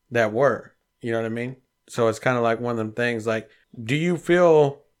him that were. You know what I mean? So it's kind of like one of them things. Like, do you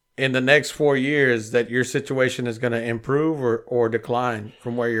feel in the next 4 years that your situation is going to improve or decline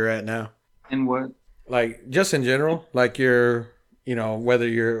from where you're at now? In what? Like, just in general, like whether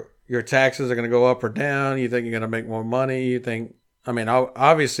your taxes are going to go up or down, you think you're going to make more money, you think, I mean,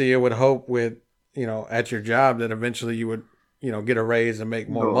 obviously you would hope with, at your job that eventually you would, get a raise and make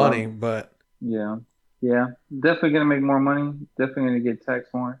more money, but. Yeah, definitely going to make more money, definitely going to get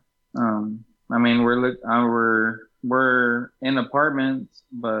taxed more. I mean, we're in apartments,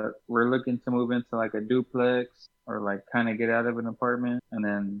 but we're looking to move into like a duplex or like kind of get out of an apartment. And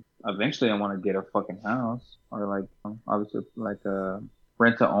then eventually I want to get a fucking house or like obviously like a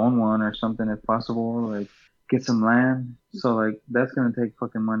rent to own one or something if possible, like get some land. So like that's going to take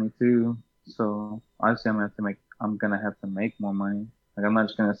fucking money too. So obviously I'm going to have to make more money. Like I'm not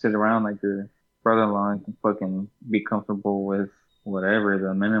just going to sit around like your brother-in-law and fucking be comfortable with whatever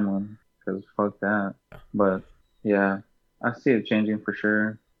the minimum. Because fuck that. But yeah, I see it changing for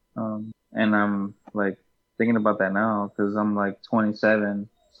sure. And I'm like thinking about that now because I'm like 27,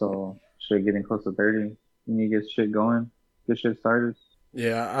 so shit getting close to 30. You need to get shit going, get shit started.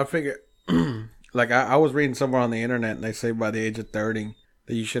 Yeah, I figure like I was reading somewhere on the internet and they say by the age of 30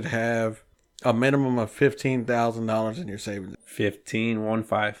 that you should have a minimum of $15,000 in your savings. 15. Oh,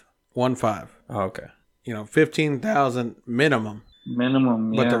 okay. 15,000 minimum.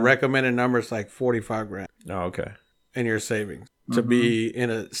 Minimum, yeah. But the recommended number is like 45 grand. Oh, okay. In your savings to be in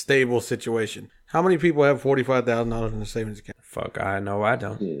a stable situation. How many people have $45,000 in their savings account? Fuck, I know I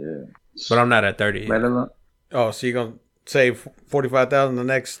don't. Yeah. But I'm not at 30 yet. Oh, so you're going to save $45,000 the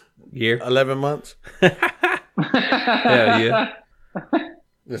next year? 11 months? Hell yeah.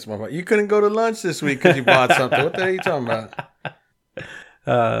 This motherfucker. You couldn't go to lunch this week because you bought something. What the hell are you talking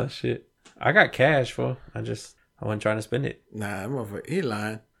about? Shit. I got cash, fool. I wasn't trying to spend it. Nah, motherfucker, he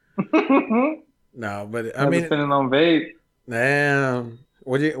lying. No, but I mean, spending on vape. Damn.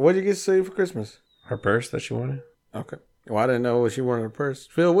 What'd you get to say for Christmas? Her purse that she wanted. Okay. Well, I didn't know what she wanted her purse.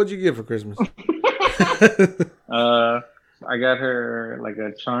 Phil, what'd you get for Christmas? I got her like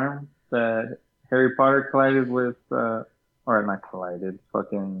a charm that Harry Potter collided with, or not collided,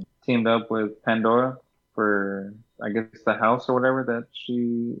 fucking teamed up with Pandora for, I guess, the house or whatever that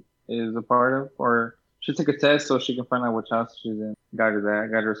she is a part of. Or she took a test so she can find out which house she's in. Got her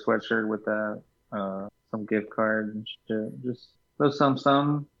that. Got her a sweatshirt with that. Some gift card and shit. Just little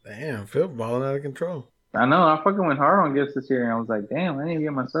some. Damn, Phil balling out of control. I know. I fucking went hard on gifts this year, and I was like, damn, I didn't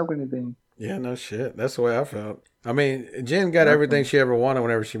get myself anything. Yeah, no shit. That's the way I felt. I mean, Jen got everything she ever wanted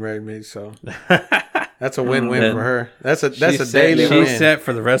whenever she married me, so that's a win-win for her. That's a daily win. She's set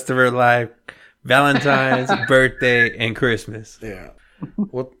for the rest of her life. Valentine's, birthday, and Christmas. Yeah.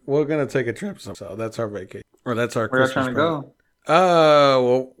 We're gonna take a trip, so that's our vacation. Or that's our Where Christmas. Where are you trying to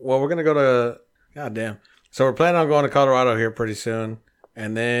go? Well, we're gonna go to. Goddamn. So we're planning on going to Colorado here pretty soon,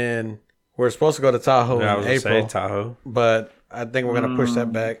 and then we're supposed to go to Tahoe in April. Tahoe, but I think we're gonna push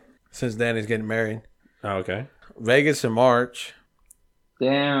that back since Danny's getting married. Oh, okay. Vegas in March.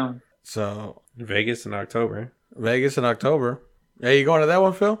 Damn. So Vegas in October. Hey, you going to that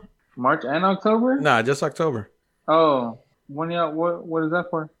one, Phil? March and October? Nah, just October. Oh, when y'all? What is that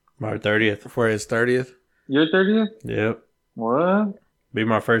for? My 30th. For his 30th. Your 30th? Yep. What? Be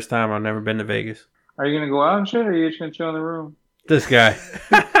my first time. I've never been to Vegas. Are you gonna go out and shit, or are you just gonna chill in the room? This guy.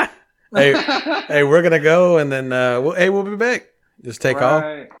 hey, we're gonna go, and then we'll be back. Just take off.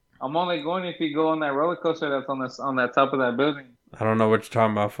 I'm only going if you go on that roller coaster that's on that top of that building. I don't know what you're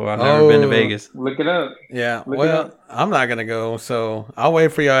talking about, fool. I've never been to Vegas. Look it up. Yeah. I'm not gonna go, so I'll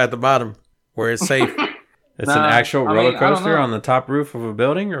wait for y'all at the bottom where it's safe. It's an actual roller coaster on the top roof of a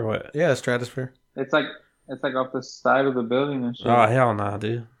building, or what? Yeah, Stratosphere. It's like off the side of the building and shit. Oh hell no,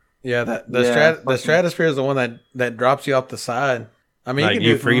 dude. Yeah, the Stratosphere is the one that drops you off the side. I mean, like you can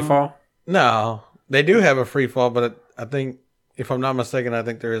do free fall. No, they do have a free fall, but I think, if I'm not mistaken, I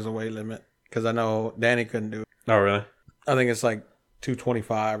think there is a weight limit because I know Danny couldn't do it. Oh really? I think it's like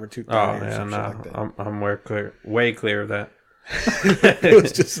 225 or 230. Oh or something like that. I'm way clear of that. It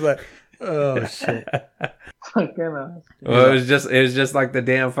was just like, oh shit. Well, it was just like the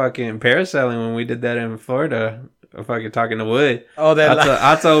damn fucking parasailing when we did that in Florida. I'm fucking talking to Wood. Oh,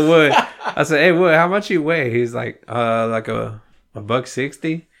 I told Wood. I said, "Hey Wood, how much you weigh?" He's like, like a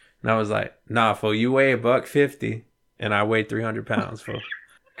 $160." And I was like, "Nah, fool, you weigh $150, and I weigh 300 pounds, fool,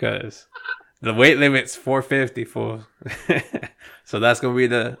 because the weight limit's 450, fool." So that's gonna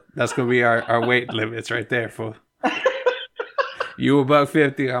be our weight limits right there, fool. You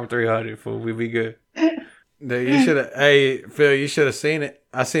 $150, I'm 300, fool. We be good. Dude, you should have. Hey, Phil, you should have seen it.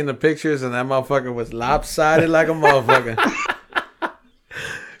 I seen the pictures, and that motherfucker was lopsided like a motherfucker.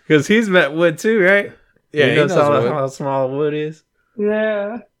 Because he's met Wood too, right? Yeah, he knows how small Wood is.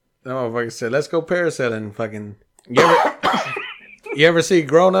 Yeah. That motherfucker said, "Let's go parasailing." Fucking. You ever see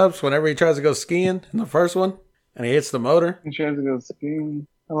Grown Ups whenever he tries to go skiing in the first one, and he hits the motor? He tries to go skiing.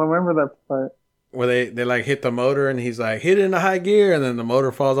 I don't remember that part. Where they like hit the motor, and he's like, hit it in the high gear, and then the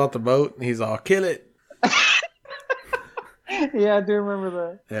motor falls off the boat, and he's all, kill it. Yeah, I do remember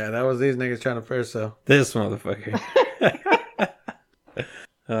that. Yeah, that was these niggas trying to parasail. This motherfucker.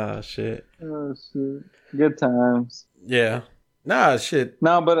 Oh shit. Good times. Yeah. Nah, shit.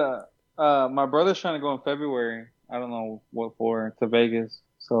 No, but my brother's trying to go in February. I don't know what for, to Vegas.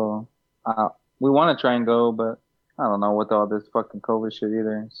 So we want to try and go, but I don't know with all this fucking COVID shit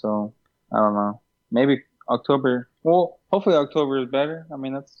either. So I don't know. Maybe October. Well, hopefully October is better. I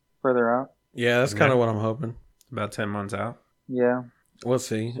mean, that's further out. Yeah, that's kind of what I'm hoping. About 10 months out. Yeah. We'll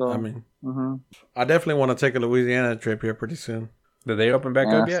see. So, I mean, mm-hmm. I definitely want to take a Louisiana trip here pretty soon. Did they open back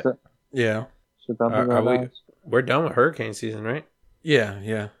up yet? Yeah. We're done with hurricane season, right?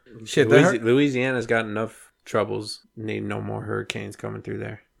 Yeah. Shit, Louisiana's got enough troubles. Need no more hurricanes coming through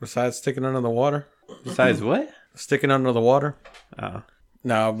there. Besides sticking under the water? Besides what? Sticking under the water. Oh.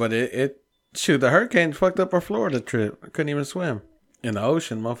 No, but shoot, the hurricane fucked up our Florida trip. I couldn't even swim. In the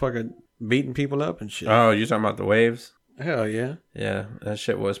ocean, motherfucker beating people up and shit. Oh, you talking about the waves? Hell yeah. Yeah, that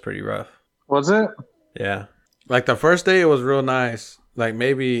shit was pretty rough. Was it? Yeah. Like the first day, it was real nice. Like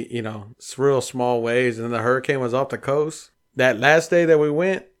maybe, it's real small waves. And then the hurricane was off the coast. That last day that we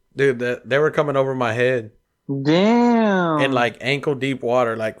went, dude, they were coming over my head. Damn. In like ankle deep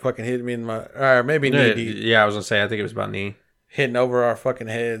water, like fucking hitting me in my, or maybe knee deep. Yeah, I was going to say, I think it was about knee. Hitting over our fucking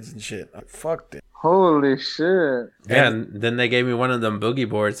heads and shit. Like, fuck it. Holy shit. Yeah, and then they gave me one of them boogie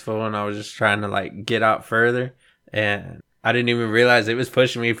boards, fool, and I was just trying to like get out further. And I didn't even realize it was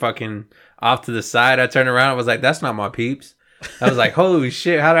pushing me fucking off to the side. I turned around. I was like, that's not my peeps. I was like, holy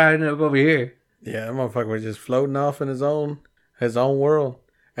shit, how did I end up over here? Yeah, that motherfucker was just floating off in his own world.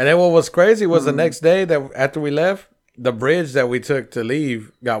 And then what was crazy was the next day that after we left, the bridge that we took to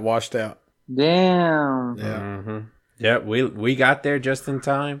leave got washed out. Damn. Yeah. Mm-hmm. Yeah, we got there just in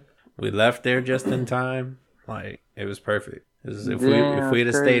time. We left there just in time. Like, it was perfect. If we'd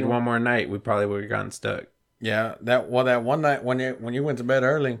have stayed one more night, we probably would have gotten stuck. Yeah, that one night when you went to bed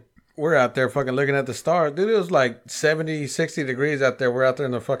early, we're out there fucking looking at the stars. Dude, it was like 70, 60 degrees out there. We're out there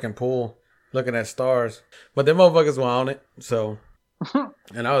in the fucking pool looking at stars. But them motherfuckers were on it, so.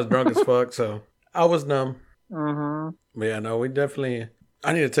 And I was drunk as fuck, so I was numb. Mm-hmm. But yeah, no, we definitely.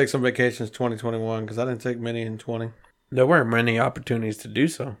 I need to take some vacations 2021 because I didn't take many in 20. There weren't many opportunities to do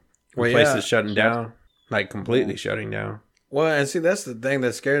so. The place is shutting down, like completely shutting down. Well, and see, that's the thing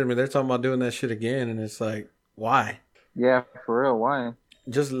that scares me. They're talking about doing that shit again, and it's like, why? Yeah, for real, why?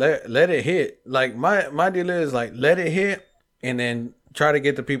 Just let it hit. Like my deal is like let it hit, and then try to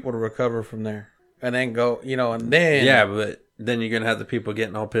get the people to recover from there, and then go, and then yeah, but then you're gonna have the people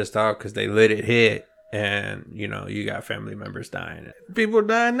getting all pissed off because they let it hit, and you got family members dying. People are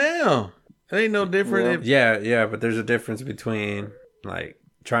dying now. It ain't no different. Yeah, but there's a difference between like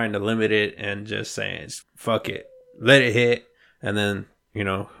trying to limit it and just saying fuck it, let it hit, and then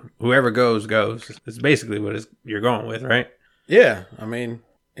whoever goes. It's basically what you're going with, right? Yeah, I mean,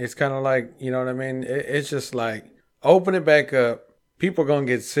 it's kind of like, you know what I mean? It's just like, open it back up. People going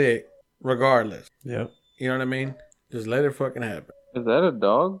to get sick regardless. Yep. You know what I mean? Just let it fucking happen. Is that a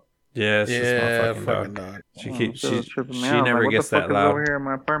dog? Yeah, it's just my fucking dog. She never gets that loud. Over here in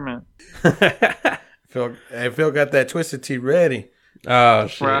my apartment. Phil got that Twisted Tea ready. Oh,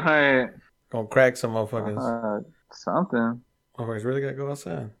 shit. Right. Gonna crack some motherfuckers. Something. Motherfuckers really gotta go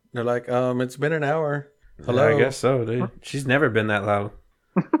outside. They're like, it's been an hour. Hello? Yeah, I guess so, dude. She's never been that loud.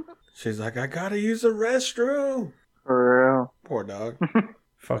 She's like, I gotta use the restroom. For real. Poor dog.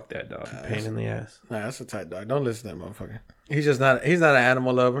 Fuck that dog. Pain in the ass. Nah, that's a tight dog. Don't listen to that motherfucker. He's not an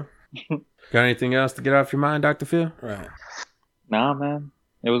animal lover. Got anything else to get off your mind, Dr. Phil? Right. Nah, man.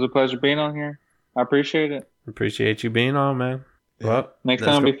 It was a pleasure being on here. I appreciate it. Appreciate you being on, man. Yeah. Well, next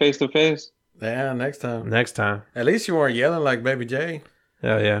time be face to face. Yeah, next time. Next time. At least you weren't yelling like Baby J.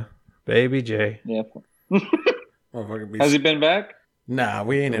 Hell yeah. Baby J. Yeah. Has he been back? Nah,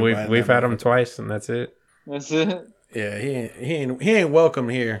 we ain't. We've had him twice, and that's it. That's it. Yeah, he ain't welcome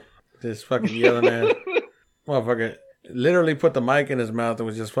here. Just fucking yelling at motherfucker. Literally put the mic in his mouth and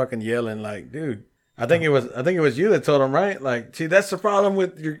was just fucking yelling like, dude. I think it was you that told him, right? Like, see, that's the problem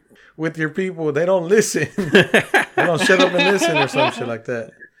with your people. They don't listen. They don't shut up and listen or some shit like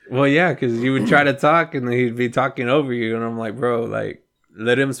that. Well, yeah, because you would try to talk and he'd be talking over you, and I'm like, bro, like,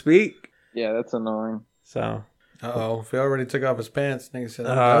 let him speak. Yeah, that's annoying. So. Uh-oh, Phil already took off his pants. Nigga said,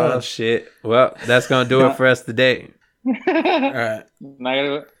 oh, shit. Well, that's going to do it for us today. All right.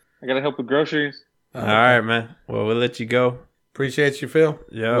 I gotta help with groceries. All right, man. Well, we'll let you go. Appreciate you, Phil.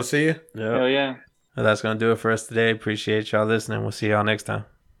 Yeah. We'll see you. Yeah. Hell yeah. Well, that's going to do it for us today. Appreciate y'all listening. We'll see y'all next time.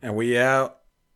 And we out.